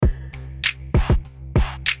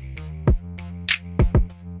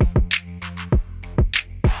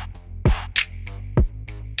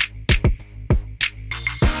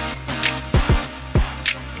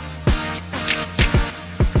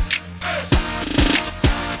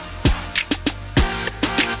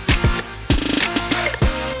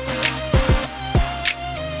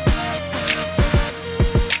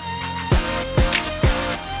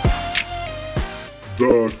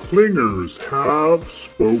Clingers have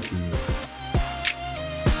spoken.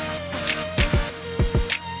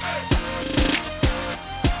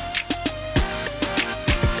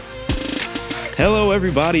 Hello,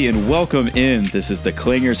 everybody, and welcome in. This is The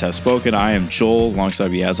Clingers Have Spoken. I am Joel.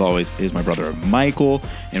 Alongside me, as always, is my brother Michael,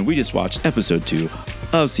 and we just watched episode 2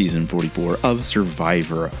 of season 44 of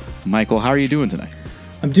Survivor. Michael, how are you doing tonight?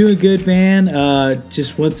 I'm doing good, man.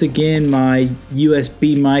 Just once again, my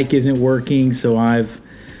USB mic isn't working, so I'm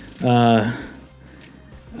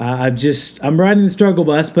riding the struggle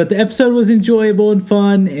bus. But the episode was enjoyable and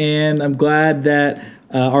fun, and I'm glad that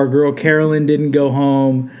our girl Carolyn didn't go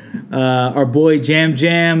home. Our boy Jam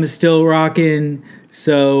Jam is still rocking.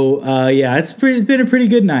 So yeah, it's been a pretty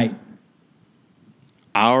good night.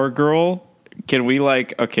 Our girl. Can we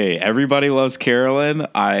okay, everybody loves Carolyn.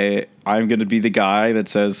 I'm going to be the guy that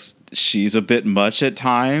says she's a bit much at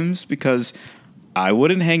times because I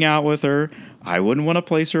wouldn't hang out with her. I wouldn't want to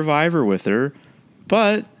play Survivor with her.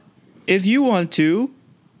 But if you want to,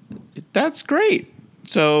 that's great.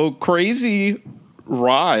 So crazy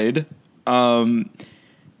ride.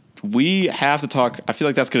 We have to talk. I feel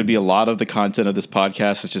like that's going to be a lot of the content of this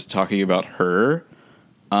podcast is just talking about her.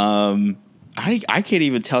 I can't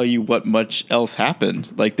even tell you what much else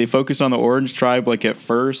happened. Like, they focused on the Orange Tribe, at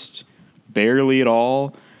first, barely at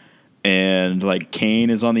all. And, Kane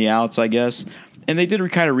is on the outs, I guess. And they did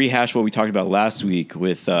kind of rehash what we talked about last week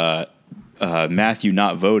with Matthew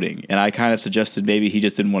not voting. And I kind of suggested maybe he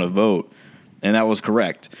just didn't want to vote. And that was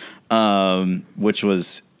correct, which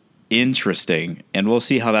was interesting. And we'll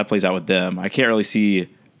see how that plays out with them. I can't really see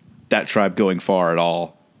that tribe going far at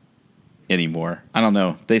all anymore. I don't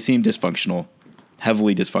know. They seem dysfunctional,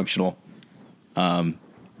 heavily dysfunctional.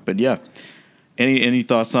 But yeah, any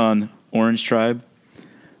thoughts on Orange Tribe?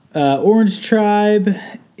 Orange Tribe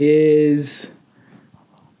is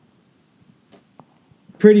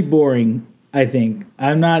pretty boring, I think.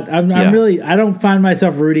 I don't find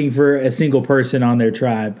myself rooting for a single person on their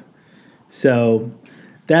tribe. So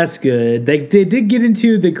that's good. They did get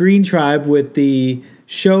into the Green Tribe with the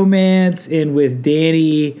showmance and with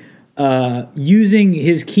Danny using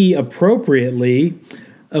his key appropriately.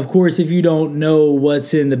 Of course, if you don't know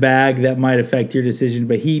what's in the bag, that might affect your decision,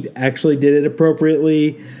 but he actually did it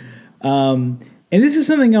appropriately. And this is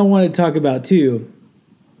something I want to talk about too.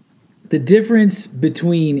 The difference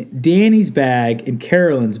between Danny's bag and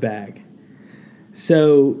Carolyn's bag.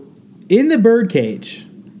 So in the birdcage,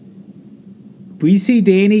 we see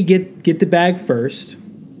Danny get the bag first.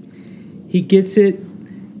 He gets it,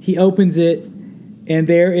 he opens it, and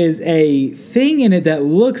there is a thing in it that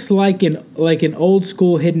looks like an old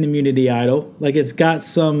school hidden immunity idol. Like it's got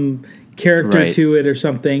some character to it or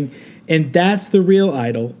something. And that's the real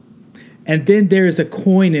idol. And then there's a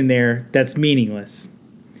coin in there that's meaningless.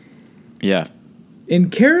 Yeah.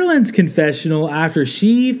 In Carolyn's confessional, after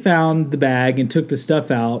she found the bag and took the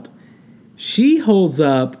stuff out, she holds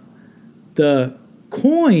up the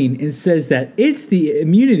coin and says that it's the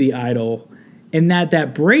immunity idol and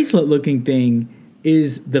that bracelet looking thing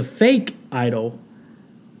is the fake idol.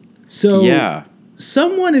 So yeah,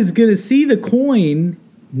 someone is going to see the coin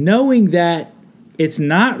knowing that it's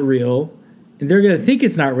not real, and they're going to think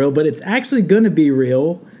it's not real, but it's actually going to be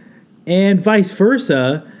real, and vice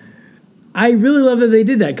versa. I really love that they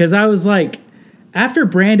did that, because I was like, after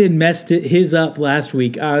Brandon messed his up last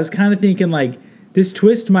week, I was kind of thinking, this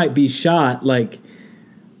twist might be shot.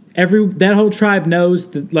 That whole tribe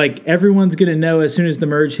knows that, everyone's going to know as soon as the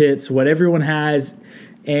merge hits what everyone has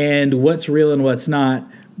and what's real and what's not.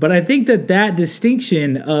 But I think that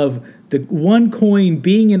distinction of the one coin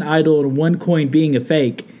being an idol and one coin being a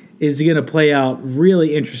fake is going to play out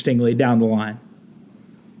really interestingly down the line.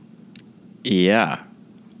 Yeah.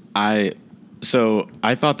 I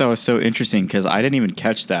thought that was so interesting because I didn't even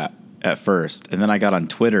catch that at first. And then I got on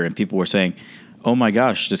Twitter and people were saying, oh my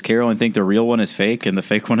gosh, does Carolyn think the real one is fake and the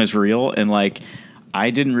fake one is real? And I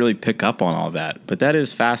didn't really pick up on all that. But that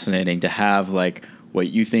is fascinating to have what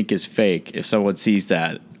you think is fake. If someone sees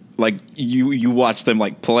that, you watch them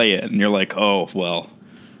play it and you're like, oh, well,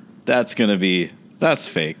 that's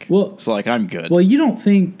fake. Well, so I'm good. Well, you don't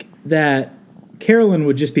think that Carolyn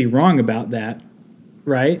would just be wrong about that,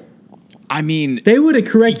 right? I mean, they would have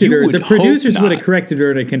corrected her. The producers would have corrected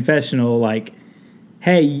her in a confessional,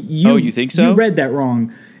 hey, you think so? You read that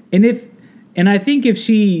wrong. And I think if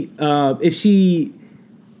she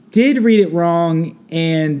did read it wrong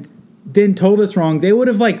and then told us wrong, they would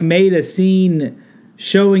have made a scene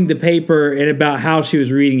showing the paper and about how she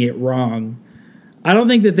was reading it wrong. I don't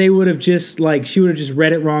think that they would have just she would have just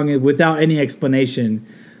read it wrong without any explanation.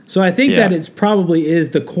 So I think that it's probably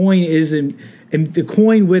is the coin is and the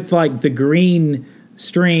coin with the green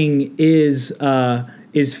string is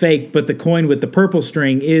fake, but the coin with the purple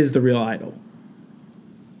string is the real idol.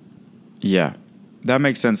 Yeah, that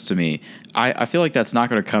makes sense to me. I feel like that's not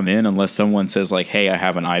going to come in unless someone says like, hey, I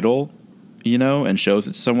have an idol, and shows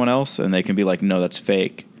it to someone else, and they can be like, no, that's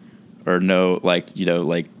fake. Or no, like,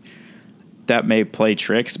 that may play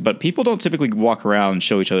tricks, but people don't typically walk around and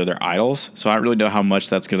show each other their idols, so I don't really know how much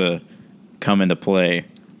that's going to come into play.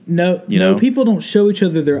 No, people don't show each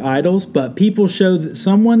other their idols, but people show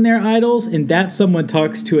someone their idols, and that someone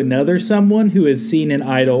talks to another someone who has seen an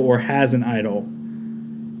idol or has an idol.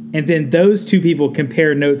 And then those two people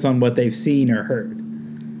compare notes on what they've seen or heard.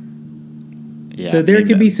 Yeah, so there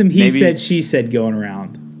could be some he said, she said going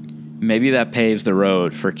around. Maybe that paves the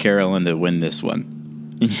road for Carolyn to win this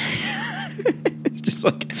one. Just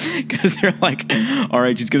like, because they're like, all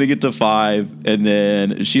right, she's going to get to 5, and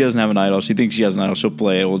then she doesn't have an idol. She thinks she has an idol. She'll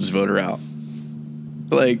play it. We'll just vote her out.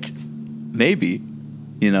 Like, maybe,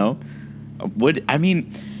 that's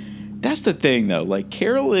the thing, though. Like,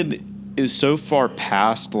 Carolyn is so far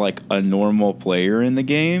past, like, a normal player in the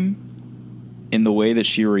game in the way that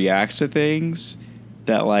she reacts to things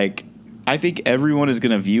that, like, I think everyone is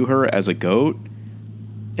going to view her as a GOAT,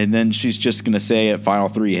 and then she's just going to say at Final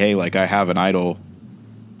 3, hey, like, I have an idol.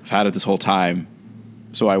 I've had it this whole time,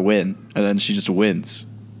 so I win. And then she just wins.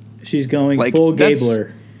 She's going like, full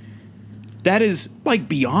Gabler. That is, like,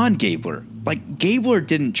 beyond Gabler. Like, Gabler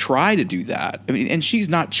didn't try to do that. I mean, and she's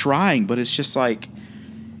not trying, but it's just like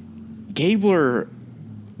Gabler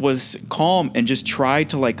was calm and just tried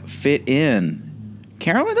to, like, fit in.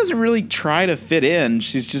 Carolyn doesn't really try to fit in.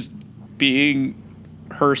 She's just being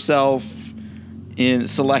herself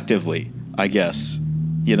selectively, I guess,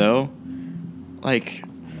 like,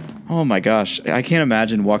 oh my gosh, I can't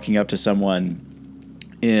imagine walking up to someone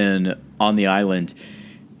on the island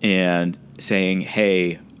and saying,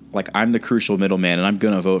 hey, like, I'm the crucial middleman and I'm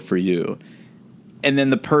gonna vote for you, and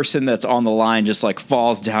then the person that's on the line just like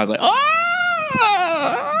falls down, like,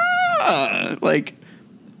 like,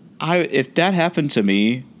 if that happened to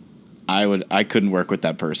me, I couldn't work with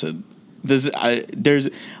that person. There's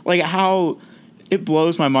like, how it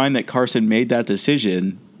blows my mind that Carson made that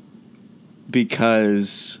decision,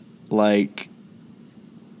 because, like,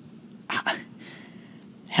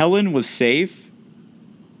 Helen was safe,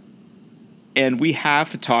 and we have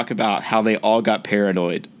to talk about how they all got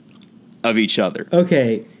paranoid of each other.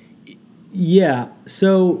 Okay, yeah,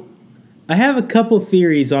 so I have a couple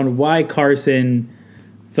theories on why Carson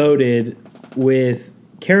voted with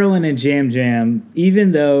Carolyn and Jam Jam,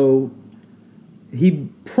 even though he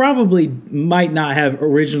probably might not have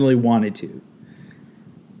originally wanted to.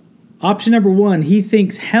 Option number 1, he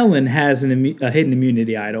thinks Helen has a hidden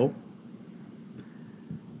immunity idol.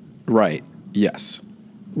 Right, yes.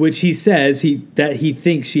 Which he says that he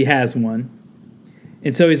thinks she has one.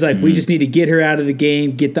 And so he's like, we just need to get her out of the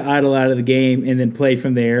game, get the idol out of the game, and then play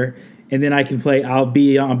from there. And then I'll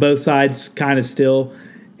be on both sides kind of still.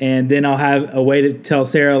 And then I'll have a way to tell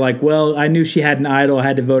Sarah, like, well, I knew she had an idol, I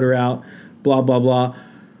had to vote her out, blah, blah, blah.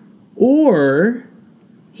 Or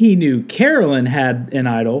he knew Carolyn had an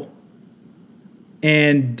idol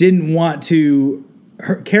and didn't want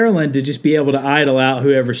Carolyn to just be able to idol out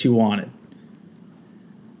whoever she wanted.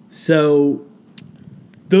 So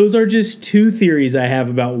those are just two theories I have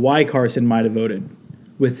about why Carson might have voted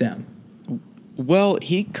with them. Well,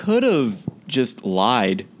 he could have just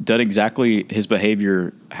lied, done exactly his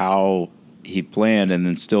behavior how he planned, and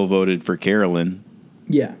then still voted for Carolyn.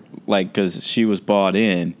 Yeah. Like, because she was bought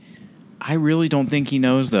in. I really don't think he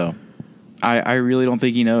knows, though. I really don't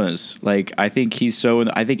think he knows. Like, I think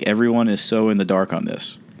I think everyone is so in the dark on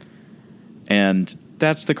this. And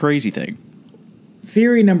that's the crazy thing.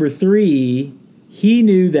 Theory number 3, he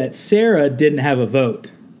knew that Sarah didn't have a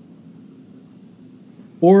vote.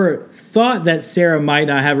 Or thought that Sarah might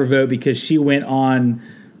not have her vote because she went on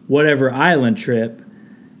whatever island trip.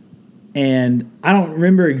 And I don't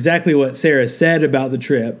remember exactly what Sarah said about the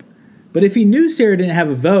trip. But if he knew Sarah didn't have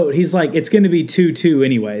a vote, he's like, it's going to be 2-2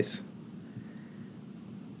 anyways.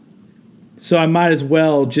 So I might as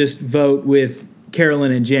well just vote with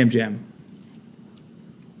Carolyn and Jam Jam.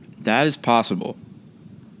 That is possible.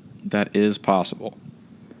 That is possible.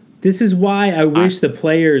 This is why I wish the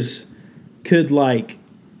players could, like,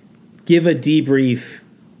 give a debrief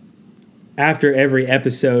after every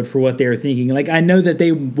episode for what they were thinking. Like, I know that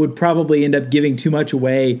they would probably end up giving too much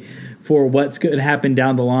away for what's going to happen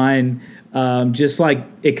down the line, just like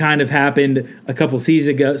it kind of happened a couple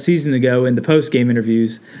season ago in the post-game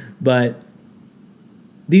interviews. But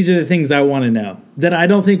these are the things I want to know that I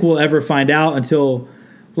don't think we'll ever find out until,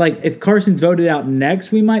 like, if Carson's voted out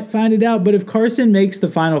next, we might find it out. But if Carson makes the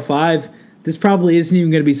final 5, This probably isn't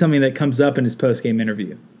even going to be something that comes up in his post-game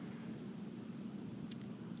interview.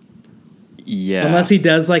 Yeah. Unless he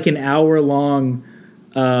does like an hour-long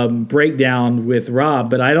breakdown with Rob,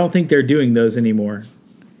 but I don't think they're doing those anymore.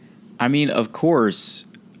 I mean, of course,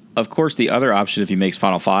 the other option if he makes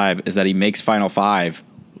Final Five is that he makes Final Five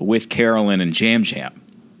with Carolyn and Jam Jam.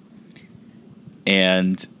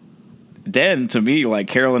 And then, to me, like,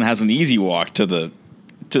 Carolyn has an easy walk to the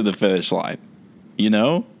finish line. You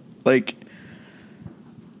know? Like,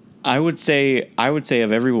 I would say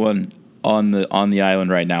of everyone on the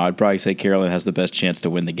island right now, I'd probably say Carolyn has the best chance to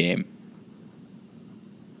win the game.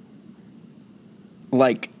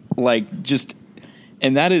 Like just,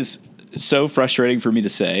 and that is so frustrating for me to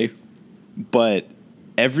say, but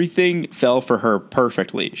everything fell for her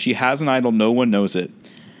perfectly. She has an idol, no one knows it.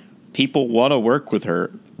 People want to work with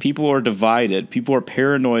her. People are divided. People are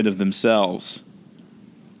paranoid of themselves.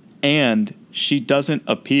 And she doesn't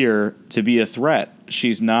appear to be a threat.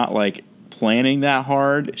 She's not like planning that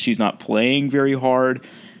hard. She's not playing very hard.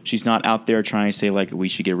 She's not out there trying to say like, we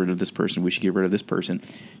should get rid of this person. We should get rid of this person.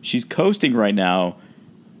 She's coasting right now,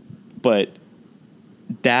 but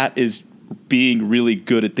that is being really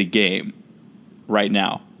good at the game right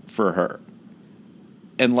now for her.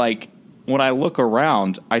 And like, when I look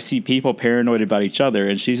around, I see people paranoid about each other,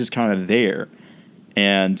 and she's just kind of there.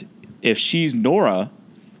 And if she's Nora,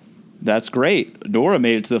 that's great. Nora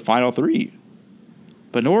made it to the final three.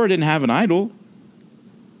 But Nora didn't have an idol.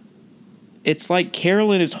 It's like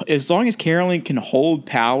Carolyn is, as long as Carolyn can hold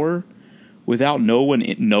power without no one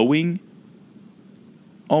knowing,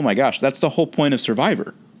 oh my gosh, that's the whole point of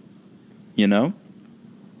Survivor. You know?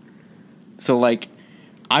 So like,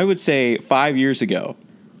 I would say 5 years ago,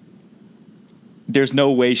 there's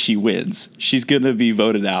no way she wins. She's going to be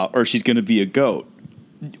voted out, or she's going to be a GOAT.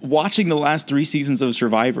 Watching the last 3 seasons of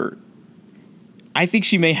Survivor, I think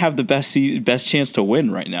she may have the best chance to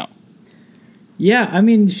win right now. Yeah, I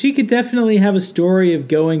mean, she could definitely have a story of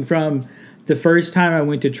going from the first time I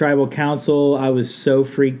went to Tribal Council, I was so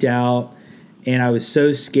freaked out, and I was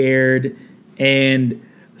so scared, and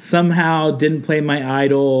somehow didn't play my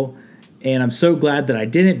idol, and I'm so glad that I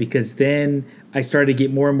didn't, because then I started to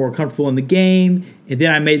get more and more comfortable in the game, and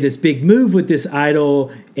then I made this big move with this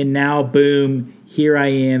idol, and now, boom, here I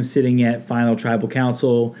am sitting at Final Tribal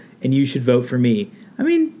Council, and you should vote for me. I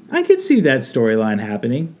mean, I could see that storyline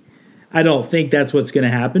happening. I don't think that's what's going to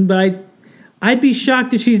happen, but I'd be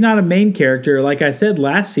shocked if she's not a main character. Like I said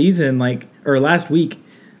last season, or last week,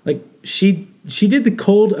 like she did the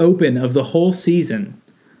cold open of the whole season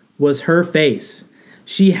was her face.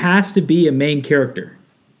 She has to be a main character.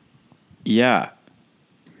 Yeah.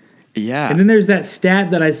 Yeah. And then there's that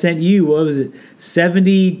stat that I sent you. What was it?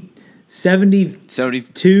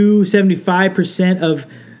 75% of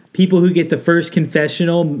people who get the first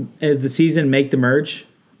confessional of the season make the merge.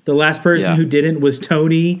 The last person who didn't was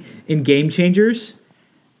Tony in Game Changers.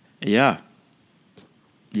 Yeah.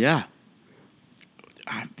 Yeah.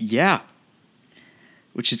 Yeah.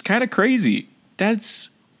 Which is kind of crazy. That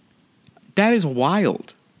is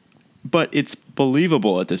wild. But it's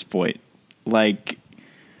believable at this point. Like,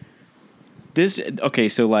 okay,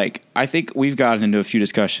 so like, I think we've gotten into a few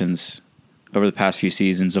discussions over the past few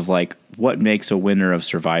seasons of like, what makes a winner of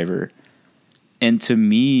Survivor? And to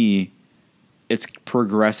me, it's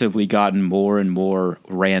progressively gotten more and more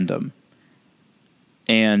random.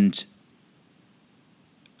 And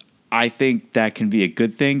I think that can be a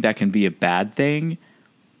good thing, that can be a bad thing.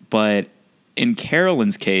 But in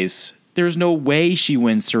Carolyn's case, there's no way she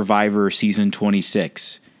wins Survivor season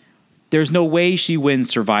 26. There's no way she wins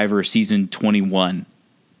Survivor season 21.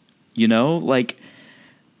 You know, like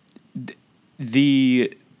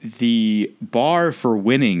the bar for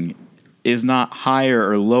winning is not higher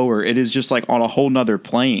or lower. It is just like on a whole nother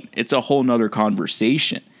plane. It's a whole nother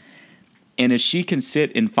conversation. And if she can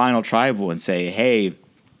sit in Final Tribal and say, hey,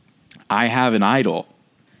 I have an idol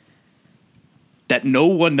that no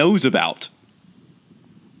one knows about,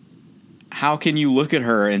 how can you look at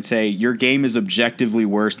her and say your game is objectively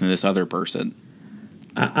worse than this other person?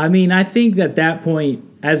 I mean, I think at that point,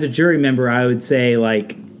 as a jury member, I would say,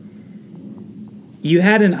 like, you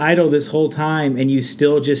had an idol this whole time and you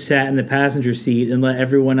still just sat in the passenger seat and let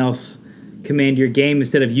everyone else command your game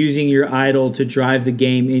instead of using your idol to drive the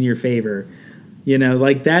game in your favor. You know,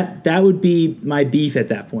 like that would be my beef at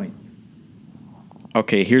that point.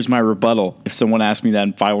 Okay, here's my rebuttal. If someone asked me that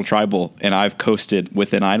in Final Tribal and I've coasted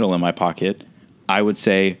with an idol in my pocket, I would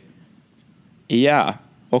say, yeah,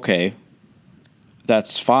 okay,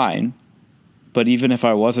 that's fine. But even if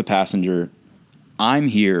I was a passenger, I'm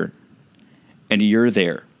here and you're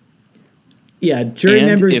there. Yeah, jury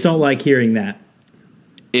members don't like hearing that.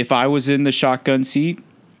 if I was in the shotgun seat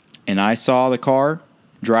and I saw the car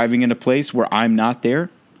driving in a place where I'm not there,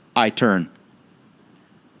 I turn.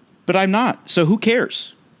 But I'm not, so who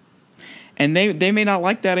cares? And they may not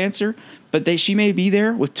like that answer, but she may be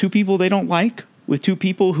there with two people they don't like, with two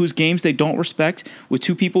people whose games they don't respect, with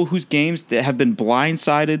two people whose games that have been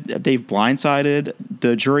blindsided. They've blindsided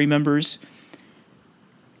the jury members.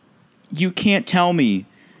 You can't tell me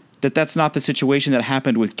that that's not the situation that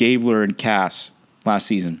happened with Gabler and Cass last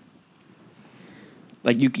season.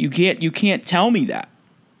 Like you can't tell me that.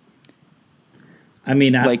 I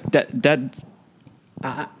mean,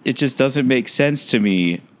 it just doesn't make sense to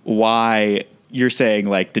me why you're saying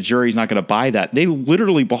like the jury's not going to buy that. They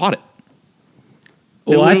literally bought it.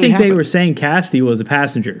 Well, I think they were saying Cassidy was a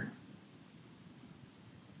passenger.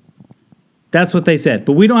 That's what they said,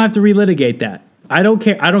 but we don't have to relitigate that. I don't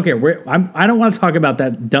care. I don't care. I don't want to talk about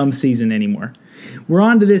that dumb season anymore. We're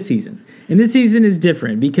on to this season, and this season is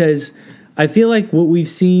different because I feel like what we've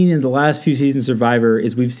seen in the last few seasons of Survivor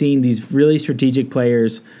is we've seen these really strategic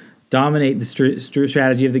players dominate the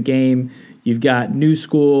strategy of the game. You've got New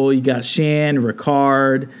School, you've got Shan,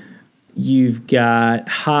 Ricard, you've got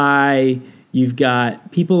Hai, you've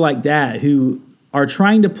got people like that who are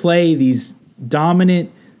trying to play these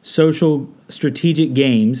dominant social strategic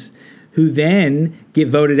games who then get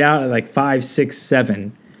voted out at like 5, 6,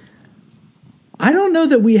 7. I don't know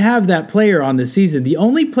that we have that player on this season. The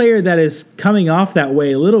only player that is coming off that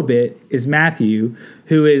way a little bit is Matthew,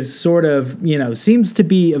 who is sort of, seems to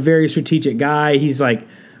be a very strategic guy. He's like,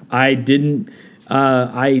 I did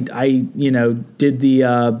the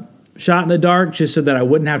shot in the dark just so that I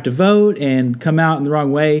wouldn't have to vote and come out in the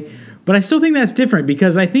wrong way. But I still think that's different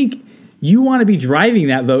because I think you want to be driving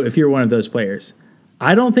that vote if you're one of those players.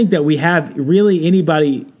 I don't think that we have really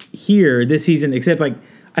anybody here this season except like,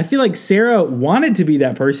 I feel like Sarah wanted to be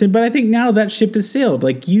that person, but I think now that ship has sailed.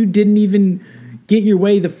 Like you didn't even get your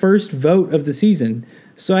way the first vote of the season.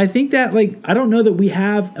 So I think that I don't know that we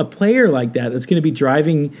have a player like that that's going to be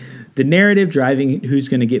driving the narrative, driving who's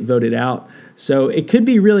going to get voted out. So it could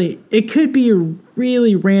be a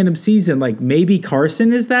really random season. Like maybe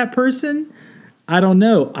Carson is that person. I don't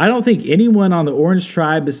know. I don't think anyone on the Orange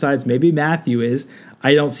Tribe besides maybe Matthew is.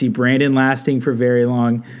 I don't see Brandon lasting for very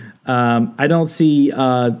long. I don't see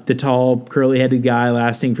the tall, curly-headed guy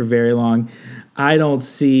lasting for very long. I don't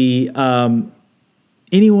see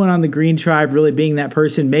anyone on the Green Tribe really being that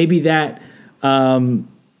person. Maybe that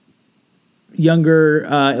younger,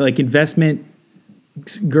 investment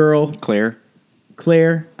girl. Claire.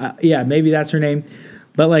 Yeah, maybe that's her name.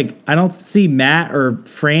 But, I don't see Matt or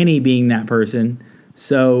Franny being that person.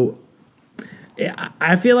 So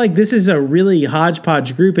I feel like this is a really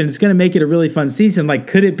hodgepodge group, and it's going to make it a really fun season.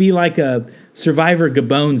 Could it be like a Survivor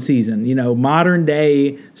Gabon season? Modern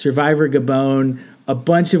day Survivor Gabon, a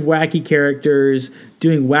bunch of wacky characters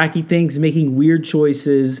doing wacky things, making weird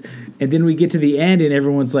choices, and then we get to the end, and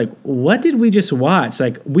everyone's like, "What did we just watch?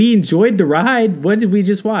 We enjoyed the ride. What did we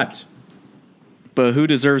just watch?" But who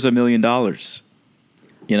deserves $1 million?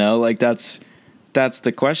 That's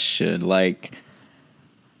the question.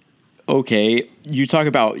 Okay, you talk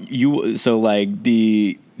about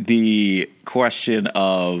the question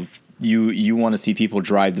of you want to see people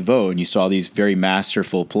drive the vote, and you saw these very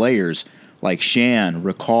masterful players like Shan,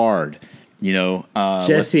 Ricard,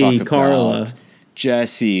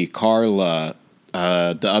 Jesse, Carla,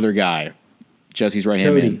 the other guy, Jesse's right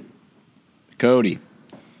hand man, Cody.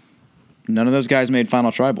 None of those guys made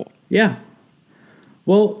Final Tribal. Yeah.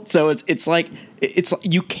 Well, so it's like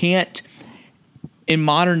you can't. In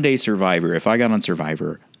modern day Survivor, if I got on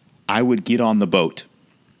Survivor, I would get on the boat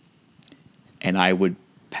and I would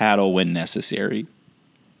paddle when necessary.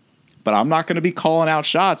 But I'm not going to be calling out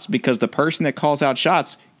shots because the person that calls out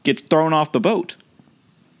shots gets thrown off the boat.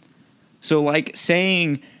 So I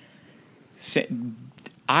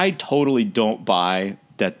totally don't buy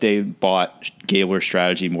that they bought Gabler's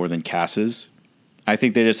strategy more than Cass's. I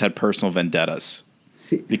think they just had personal vendettas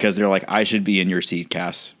because they're like, I should be in your seat,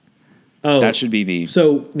 Cass. Oh, that should be me.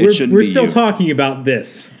 So we're still talking about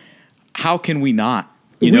this. How can we not?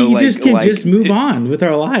 We just move on with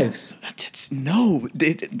our lives.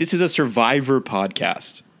 This is a Survivor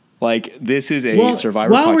podcast. This is a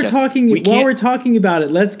Survivor podcast. While we're talking about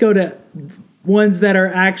it, let's go to ones that are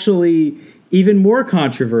actually even more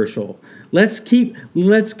controversial. Let's go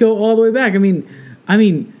all the way back. I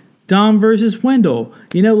mean, Dom versus Wendell.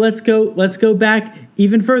 Let's go back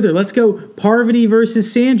even further. Let's go Parvati versus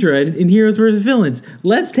Sandra in Heroes versus Villains.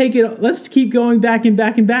 Let's keep going back and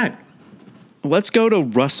back and back. Let's go to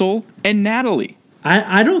Russell and Natalie.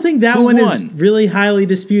 I don't think that one is really highly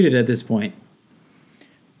disputed at this point.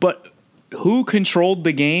 But who controlled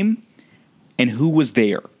the game and who was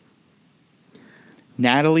there.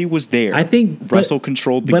 Natalie was there. I think Russell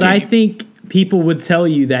controlled the game. But I think people would tell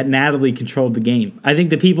you that Natalie controlled the game. I think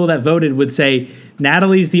the people that voted would say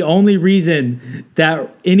Natalie's the only reason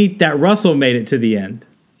that Russell made it to the end.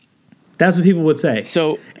 That's what people would say.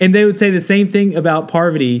 And they would say the same thing about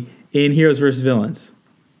Parvati in Heroes vs. Villains.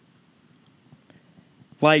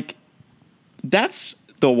 Like, that's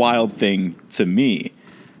the wild thing to me,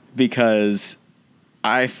 because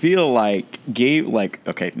I feel like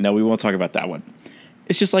okay, no, we won't talk about that one.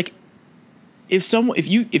 It's just like,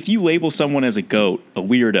 if you label someone as a goat, a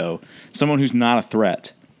weirdo, someone who's not a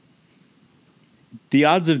threat, the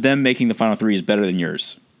odds of them making the final three is better than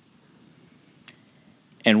yours.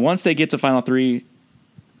 And once they get to final three,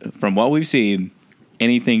 from what we've seen,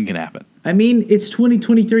 anything can happen. I mean, it's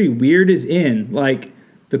 2023. Weird is in. Like,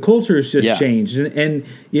 the culture has just changed. And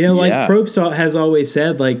you know, like Probst has always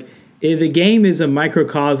said, like, the game is a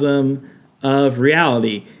microcosm of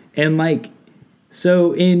reality. And like,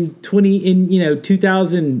 so in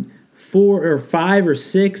 2004 or 5 or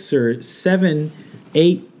 6 or 7,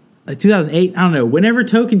 8, 2008, I don't know, whenever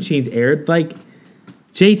Tocantins aired, like,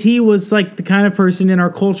 JT was like the kind of person in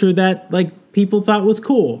our culture that like people thought was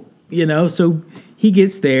cool, you know, so he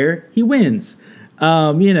gets there, he wins.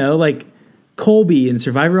 You know, like Colby in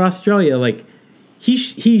Survivor Australia, like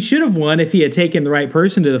he should have won if he had taken the right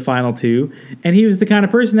person to the final two. And he was the kind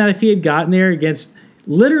of person that if he had gotten there against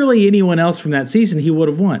literally anyone else from that season, he would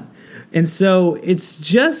have won. And so it's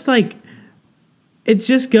just like, it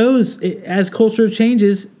just goes, as culture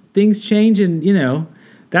changes, things change. And, you know,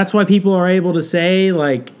 that's why people are able to say,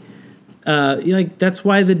 like that's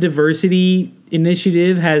why the diversity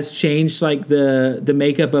initiative has changed, like the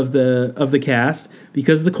makeup of the cast,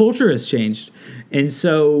 because the culture has changed. And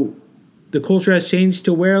so the culture has changed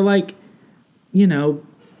to where, like, you know,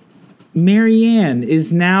 Marianne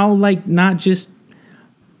is now like not just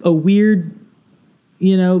a weird,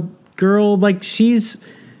 you know, girl, like she's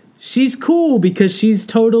cool because she's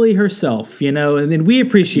totally herself, you know, and then we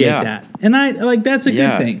appreciate that. And I like, that's a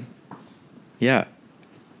good thing. Yeah.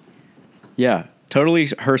 Yeah. Totally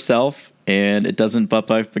herself, and it doesn't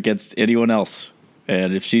butt up against anyone else.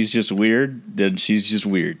 And if she's just weird, then she's just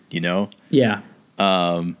weird, you know? Yeah.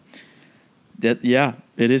 It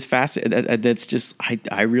is fascinating. That's just,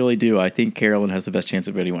 I really do. I think Carolyn has the best chance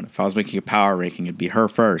of anyone. If I was making a power ranking, it'd be her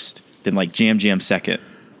first, then like Jam second.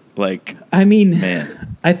 Like, I mean,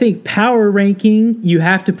 man, I think power ranking, you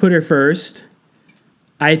have to put her first.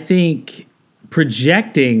 I think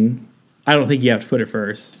projecting, I don't think you have to put her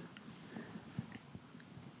first.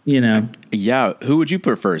 You know? Yeah. Who would you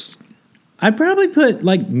put first? I'd probably put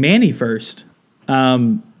like Manny first.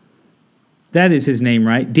 That is his name,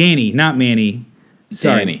 right? Danny, not Manny.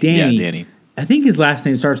 Sorry, Danny. Yeah, Danny. I think his last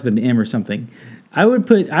name starts with an M or something. I would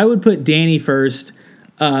put Danny first.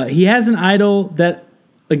 He has an idol that,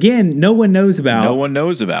 again, no one knows about. No one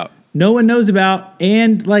knows about.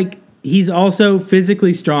 And like, he's also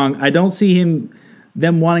physically strong. I don't see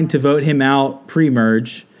them wanting to vote him out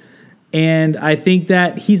pre-merge. And I think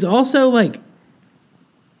that he's also like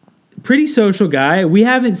pretty social guy. We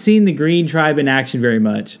haven't seen the Green Tribe in action very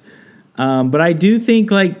much. But I do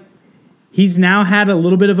think like he's now had a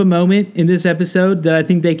little bit of a moment in this episode that I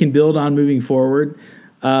think they can build on moving forward.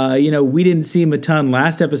 You know, we didn't see him a ton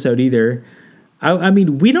last episode either. I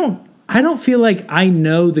mean, I don't feel like I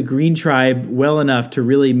know the Green Tribe well enough to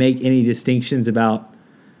really make any distinctions about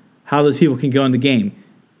how those people can go in the game.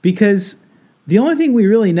 Because the only thing we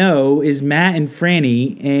really know is Matt and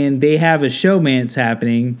Franny, and they have a showmance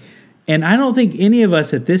happening. And I don't think any of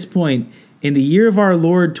us at this point in the year of our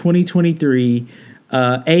Lord 2023,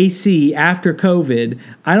 AC, after COVID,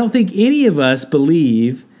 I don't think any of us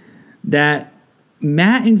believe that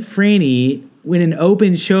Matt and Franny, when an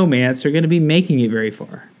open showmance, are going to be making it very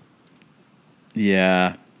far.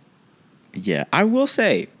 Yeah. Yeah. I will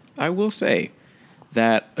say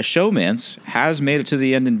that a showmance has made it to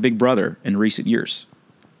the end in Big Brother in recent years.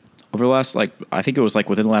 Over the last, like, I think it was like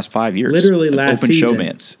within the last 5 years. Literally last open season.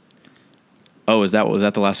 Showmance. Oh, was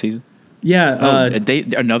that the last season? Yeah.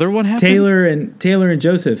 Another one happened? Taylor and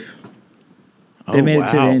Joseph. They made it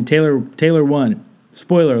to the end. Taylor won.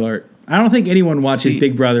 Spoiler alert. I don't think anyone watches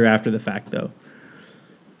Big Brother after the fact, though.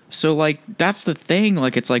 So, like, that's the thing.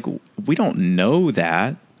 Like, it's like, we don't know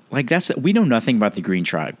that. Like, we know nothing about the Green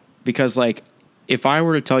Tribe. Because, like, if I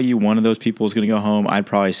were to tell you one of those people is going to go home, I'd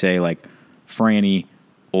probably say, like, Franny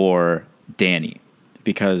or Danny.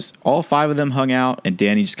 Because all 5 of them hung out, and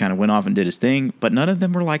Danny just kind of went off and did his thing. But none of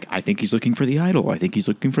them were like, I think he's looking for the idol.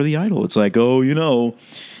 It's like, oh, you know,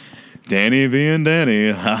 Danny being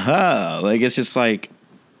Danny. Haha. Like, it's just like,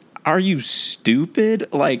 are you stupid?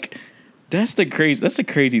 Like, that's the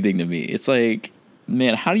crazy thing to me. It's like,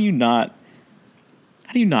 man, how do you not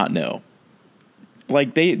know?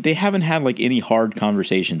 Like, they haven't had like any hard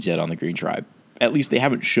conversations yet on the Green Tribe. At least they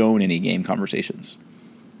haven't shown any game conversations.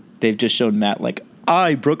 They've just shown Matt like,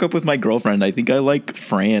 I broke up with my girlfriend. I think I like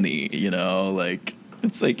Franny, you know? Like,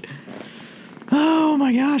 it's like, oh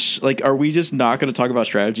my gosh. Like, are we just not going to talk about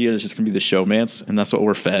strategy and it's just going to be the showmance and that's what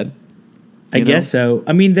we're fed? I guess so.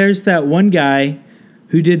 I mean, there's that one guy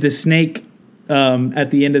who did the snake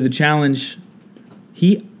at the end of the challenge.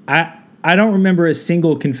 I don't remember a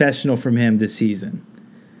single confessional from him this season.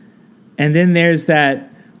 And then there's that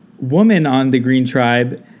woman on the Green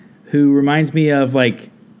Tribe who reminds me of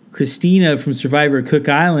like Christina from Survivor Cook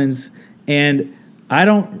Islands, and I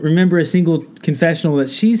don't remember a single confessional that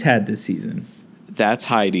she's had this season. That's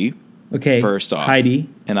Heidi. Okay, first off, Heidi,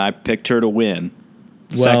 and I picked her to win.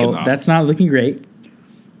 Well, second off, that's not looking great.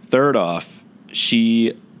 Third off,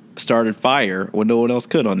 she started fire when no one else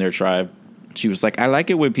could on their tribe. She was like, I like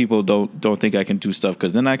it when people don't think I can do stuff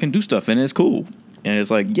because then I can do stuff and it's cool. And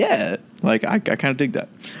it's like, yeah, like I kind of dig that.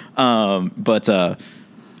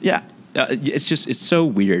 It's so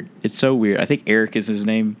weird. It's so weird. I think Eric is his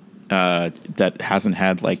name. That has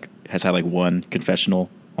had one confessional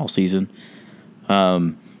all season.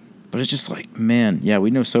 But it's just like, man, yeah,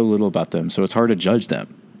 we know so little about them, so it's hard to judge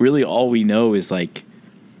them. Really, all we know is like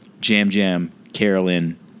Jam,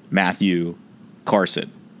 Carolyn, Matthew,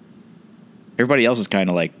 Carson. Everybody else is kind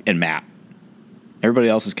of like, and Matt. Everybody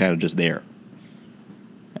else is kind of just there.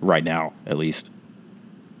 Right now, at least.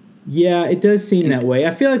 Yeah, it does seem that way.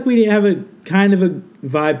 I feel like we have a kind of a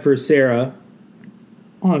vibe for Sarah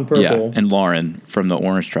on Purple. Yeah, and Lauren from the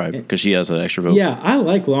Orange Tribe, because she has an extra vote. Yeah, I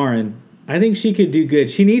like Lauren. I think she could do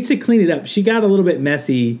good. She needs to clean it up. She got a little bit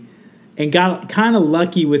messy and got kind of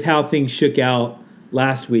lucky with how things shook out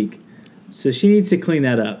last week. So she needs to clean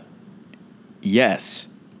that up. Yes.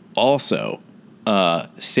 Also,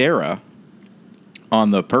 Sarah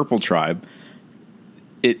on the Purple Tribe,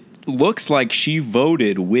 it looks like she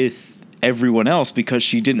voted with everyone else because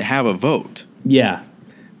she didn't have a vote. Yeah.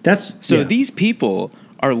 These people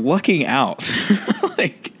are lucking out.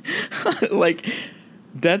 like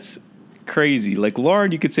that's crazy. Like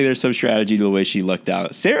Lauren, you could say there's some strategy to the way she lucked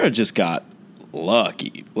out. Sarah just got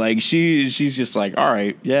lucky. Like she's just like, all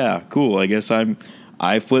right, yeah, cool. I guess I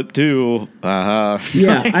flipped too.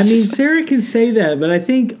 Yeah, I mean, Sarah can say that, but I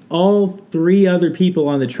think all three other people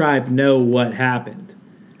on the tribe know what happened.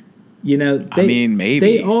 You know, maybe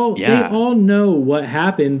they all know what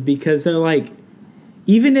happened because they're like,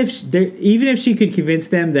 even if she could convince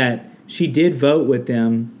them that she did vote with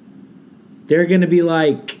them, they're gonna be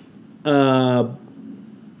like, it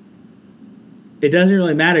doesn't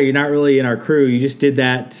really matter. You're not really in our crew. You just did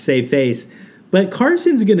that to save face. But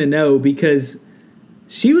Carson's gonna know because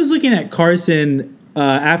she was looking at Carson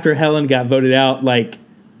after Helen got voted out. Like,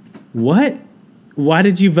 what? Why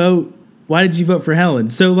did you vote? Why did you vote for Helen?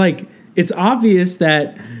 So like, it's obvious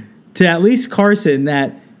that to at least Carson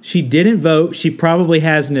that she didn't vote. She probably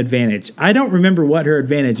has an advantage. I don't remember what her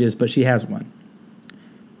advantage is, but she has one.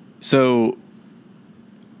 So,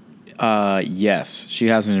 yes, she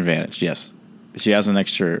has an advantage. Yes, she has an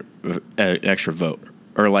extra vote.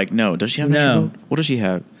 Or like, no, does she have an extra vote? What does she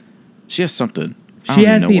have? She has something. She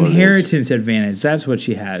has the inheritance advantage. That's what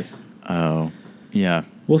she has. Oh, yeah.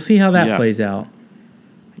 We'll see how that plays out.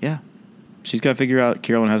 Yeah. She's got to figure out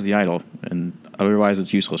Carolyn has the idol, and otherwise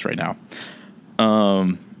it's useless right now.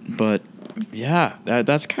 But yeah,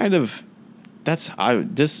 this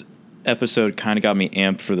episode kind of got me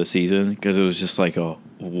amped for the season because it was just like, oh,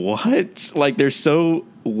 what? Like there's so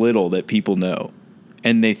little that people know,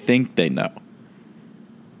 and they think they know,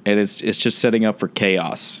 and it's just setting up for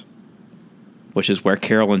chaos, which is where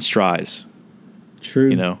Carolyn strives. True.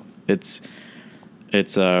 You know, it's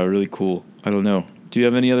really cool. I don't know. Do you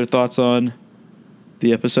have any other thoughts on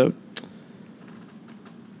the episode?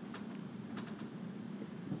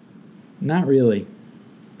 Not really.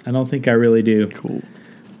 I don't think I really do. Cool.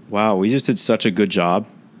 Wow, we just did such a good job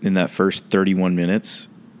in that first 31 minutes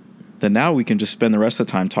that now we can just spend the rest of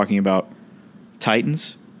the time talking about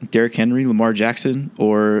Titans, Derrick Henry, Lamar Jackson,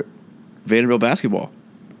 or Vanderbilt basketball.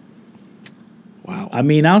 Wow. I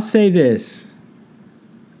mean, I'll say this.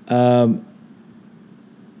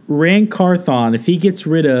 Rand Carthon, if he gets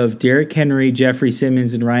rid of Derrick Henry, Jeffrey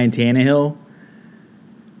Simmons, and Ryan Tannehill,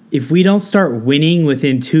 if we don't start winning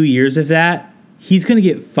within 2 years of that, he's going to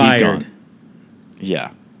get fired. He's gone.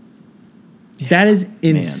 Yeah. That is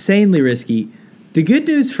insanely risky. The good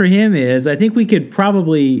news for him is I think we could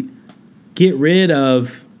probably get rid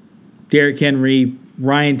of Derrick Henry,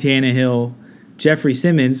 Ryan Tannehill, Jeffrey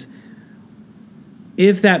Simmons,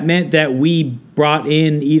 if that meant that we brought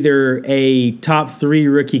in either a top 3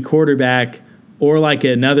 rookie quarterback or like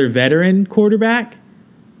another veteran quarterback,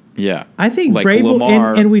 Yeah. I think like Vrabel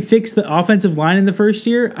Lamar, and we fixed the offensive line in the first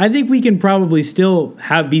year. I think we can probably still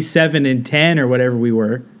be 7-10 or whatever we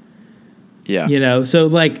were. Yeah. You know, so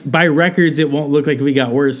like by records, it won't look like we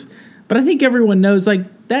got worse. But I think everyone knows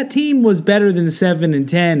like that team was better than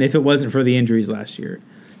 7-10 if it wasn't for the injuries last year.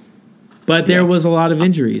 But there was a lot of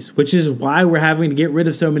injuries, which is why we're having to get rid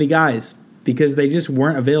of so many guys because they just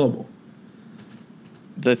weren't available.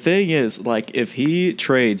 The thing is, like, if he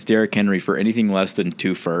trades Derrick Henry for anything less than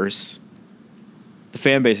 2 firsts, the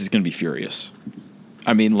fan base is going to be furious.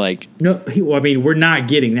 I mean, like... No, we're not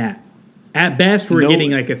getting that. At best, we're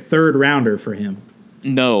getting like a 3rd rounder for him.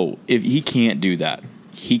 No, if he can't do that.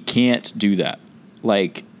 He can't do that.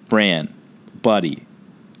 Like, Bran, buddy,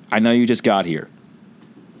 I know you just got here.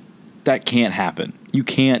 That can't happen. You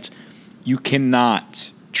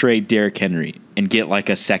cannot trade Derrick Henry and get like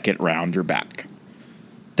a 2nd rounder back.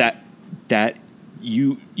 That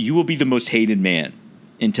you will be the most hated man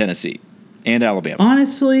in Tennessee and Alabama.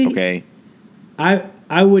 Honestly, okay.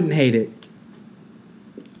 I wouldn't hate it.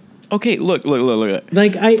 Okay, look.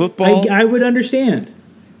 Like football, I would understand.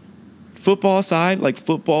 Football aside, like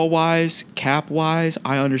football wise, cap wise,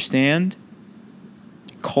 I understand.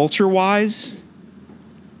 Culture wise,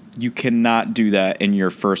 you cannot do that in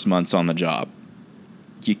your first months on the job.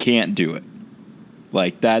 You can't do it.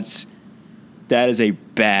 Like that is a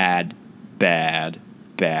bad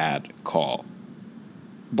call.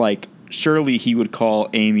 Like surely he would call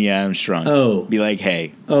Amy Armstrong. Oh. Be like,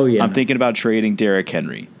 hey. Oh yeah. I'm thinking about trading Derrick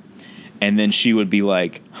Henry. And then she would be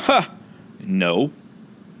like, no.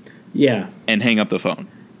 Yeah. And hang up the phone.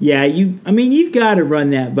 Yeah, you've got to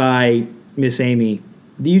run that by Miss Amy.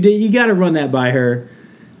 You got to run that by her.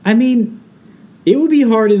 I mean, it would be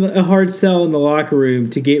a hard sell in the locker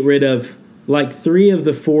room to get rid of like 3 of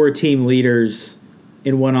the 4 team leaders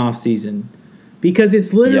in one off season, because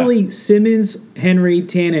it's literally Simmons, Henry,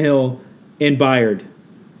 Tannehill, and Byard.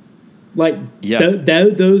 Like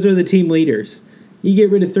those are the team leaders. You get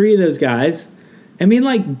rid of 3 of those guys. I mean,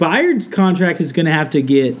 like Byard's contract is going to have to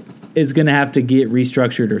get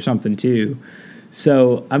restructured or something too.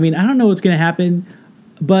 So I mean, I don't know what's going to happen,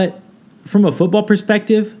 but from a football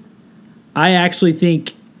perspective, I actually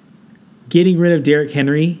think getting rid of Derrick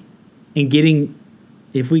Henry and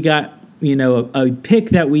if we got, a pick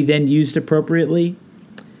that we then used appropriately,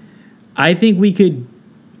 I think we could,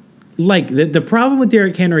 like, the problem with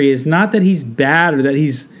Derrick Henry is not that he's bad or that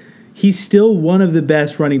he's still one of the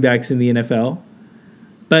best running backs in the NFL,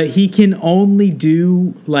 but he can only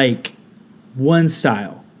do, like, one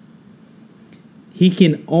style. He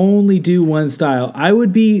can only do one style. I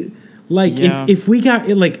would be, like, if we got,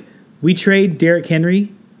 like, we trade Derrick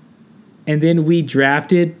Henry and then we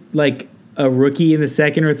drafted, like, a rookie in the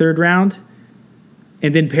 2nd or 3rd round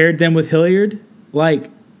and then paired them with Hilliard, like,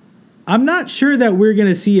 I'm not sure that we're going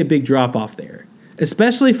to see a big drop-off there.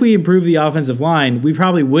 Especially if we improve the offensive line, we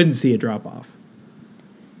probably wouldn't see a drop-off.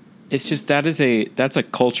 It's just that's a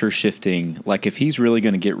culture shifting. Like, if he's really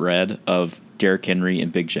going to get rid of Derrick Henry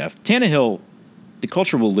and Big Jeff, Tannehill, the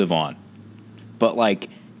culture will live on. But, like,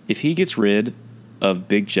 if he gets rid of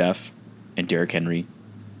Big Jeff and Derrick Henry,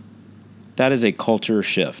 that is a culture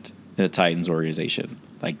shift in the Titans organization.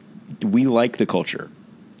 Like, we like the culture.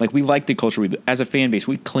 Like, we like the culture. As a fan base,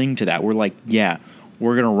 we cling to that. We're like, yeah,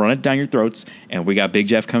 we're going to run it down your throats, and we got Big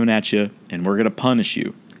Jeff coming at you, and we're going to punish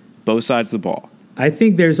you. Both sides of the ball. I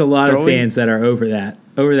think there's a lot of fans that are over that,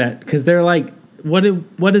 because they're like, what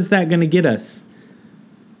is that going to get us?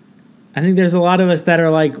 I think there's a lot of us that are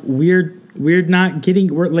like, we're in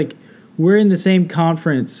the same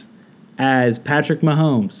conference as Patrick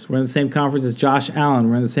Mahomes. We're in the same conference as Josh Allen.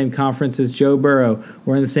 We're in the same conference as Joe Burrow.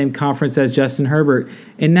 We're in the same conference as Justin Herbert.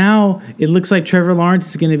 And now it looks like Trevor Lawrence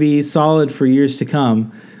is going to be solid for years to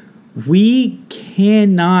come. We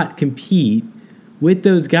cannot compete with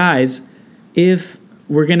those guys if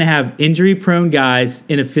we're going to have injury-prone guys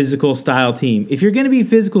in a physical style team. If you're going to be a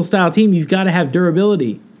physical style team, you've got to have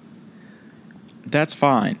durability. That's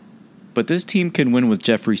fine. But this team can win with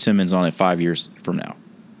Jeffrey Simmons on it 5 years from now.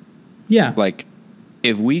 Yeah. Like,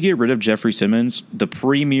 if we get rid of Jeffrey Simmons, the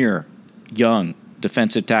premier young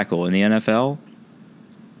defensive tackle in the NFL,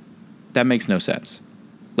 that makes no sense.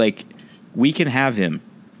 Like, we can have him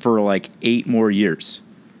for like 8 more years.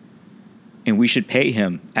 And we should pay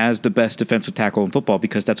him as the best defensive tackle in football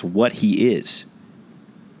because that's what he is.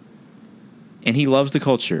 And he loves the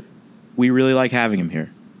culture. We really like having him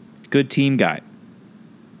here. Good team guy.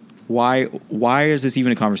 Why is this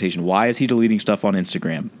even a conversation? Why is he deleting stuff on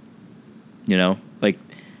Instagram? You know, like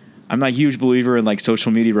I'm not a huge believer in like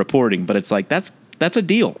social media reporting, but it's like that's a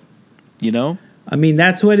deal. You know, I mean,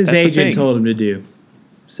 that's what his That's the agent thing. told him to do.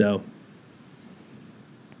 So,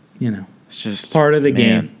 you know, it's just part of the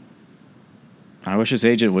man, game. I wish his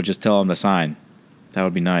agent would just tell him to sign. That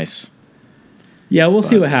would be nice. Yeah, we'll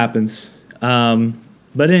see what happens.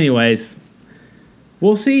 But anyways,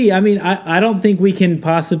 we'll see. I mean, I don't think we can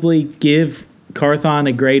possibly give Carthon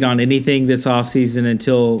a grade on anything this offseason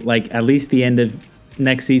until like at least the end of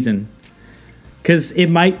next season. Because it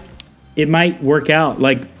might work out.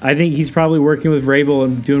 Like, I think he's probably working with Vrabel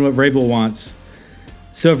and doing what Vrabel wants.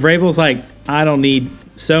 So if Vrabel's like, I don't need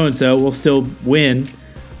so-and-so, we'll still win.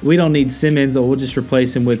 We don't need Simmons, or we'll just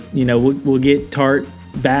replace him with, you know, we'll get Tart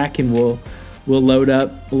back and we'll load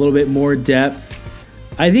up a little bit more depth.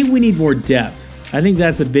 I think we need more depth. I think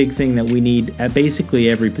that's a big thing that we need at basically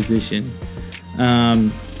every position.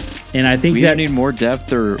 And I think We that either need more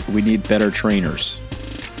depth or we need better trainers.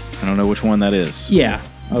 I don't know which one that is. yeah,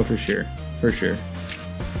 oh for sure, for sure.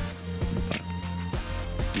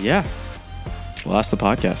 Yeah. Well, that's the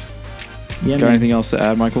podcast. Yeah, Got man. anything else to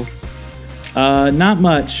add, Michael? Not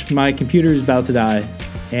much. My computer's about to die,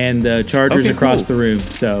 and the charger's Okay, across cool. the room.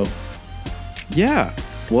 So Yeah.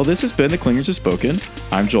 Well, this has been the Clingers Have Spoken.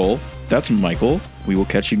 I'm Joel. That's Michael. We will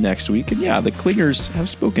catch you next week. And yeah, the Clingers have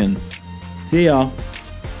spoken. see y'all.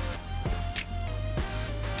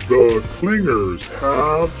 The Clingers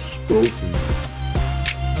have spoken.